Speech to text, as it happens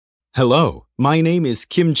Hello, my name is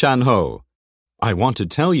Kim Chan-ho. I want to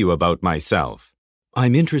tell you about myself.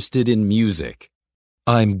 I'm interested in music.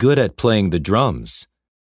 I'm good at playing the drums.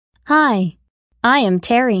 Hi, I am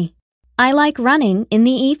Terry. I like running in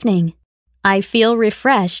the evening. I feel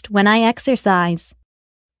refreshed when I exercise.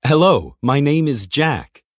 Hello, my name is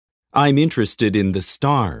Jack. I'm interested in the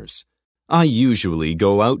stars. I usually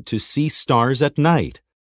go out to see stars at night.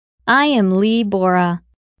 I am Lee Bora.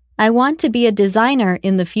 I want to be a designer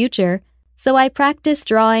in the future, so I practice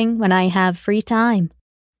drawing when I have free time.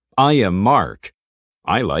 I am Mark.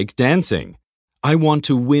 I like dancing. I want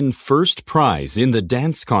to win first prize in the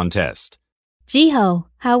dance contest. Jiho,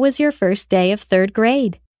 how was your first day of third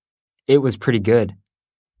grade? It was pretty good.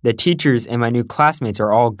 The teachers and my new classmates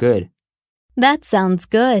are all good. That sounds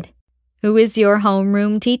good. Who is your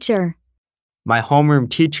homeroom teacher? My homeroom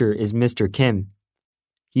teacher is Mr. Kim.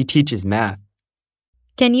 He teaches math.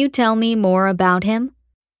 Can you tell me more about him?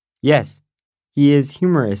 Yes, he is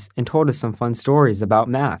humorous and told us some fun stories about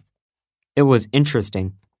math. It was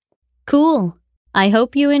interesting. Cool. I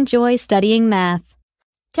hope you enjoy studying math.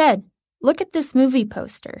 Ted, look at this movie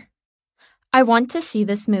poster. I want to see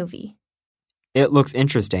this movie. It looks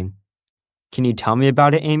interesting. Can you tell me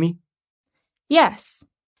about it, Amy? Yes.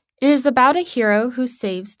 It is about a hero who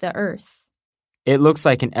saves the Earth. It looks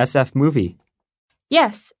like an SF movie.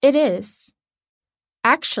 Yes, it is.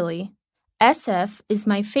 Actually, SF is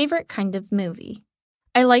my favorite kind of movie.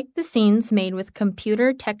 I like the scenes made with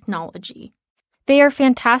computer technology. They are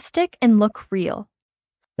fantastic and look real.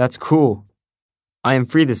 That's cool. I am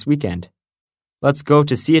free this weekend. Let's go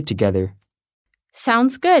to see it together.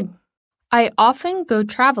 Sounds good. I often go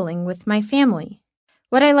traveling with my family.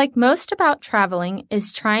 What I like most about traveling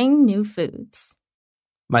is trying new foods.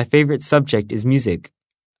 My favorite subject is music.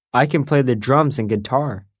 I can play the drums and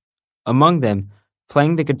guitar. Among them,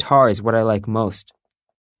 playing the guitar is what I like most.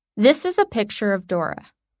 This is a picture of Dora.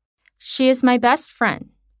 She is my best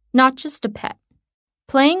friend, not just a pet.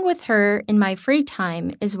 Playing with her in my free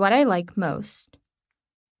time is what I like most.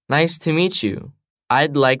 Nice to meet you.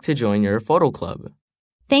 I'd like to join your photo club.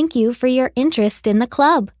 Thank you for your interest in the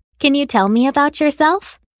club. Can you tell me about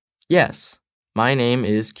yourself? Yes, my name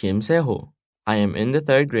is Kim Se-ho. I am in the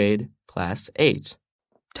third grade, class 8.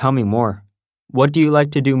 Tell me more. What do you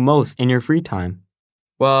like to do most in your free time?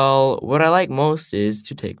 Well, what I like most is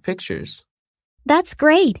to take pictures. That's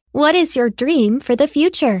great. What is your dream for the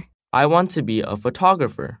future? I want to be a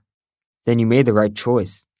photographer. Then you made the right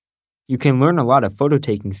choice. You can learn a lot of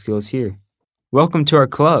photo-taking skills here. Welcome to our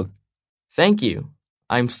club. Thank you.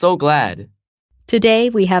 I'm so glad.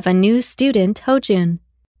 Today we have a new student, Hojun.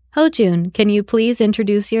 Hojun, can you please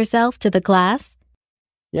introduce yourself to the class?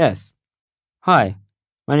 Yes. Hi,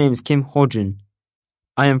 my name is Kim Hojun.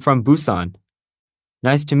 I am from Busan.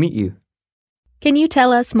 Nice to meet you. Can you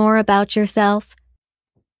tell us more about yourself?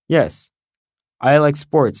 Yes. I like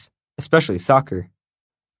sports, especially soccer.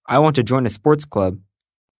 I want to join a sports club.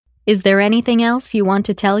 Is there anything else you want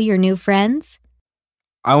to tell your new friends?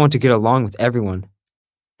 I want to get along with everyone.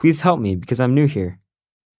 Please help me because I'm new here.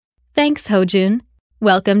 Thanks, Hojun.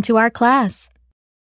 Welcome to our class.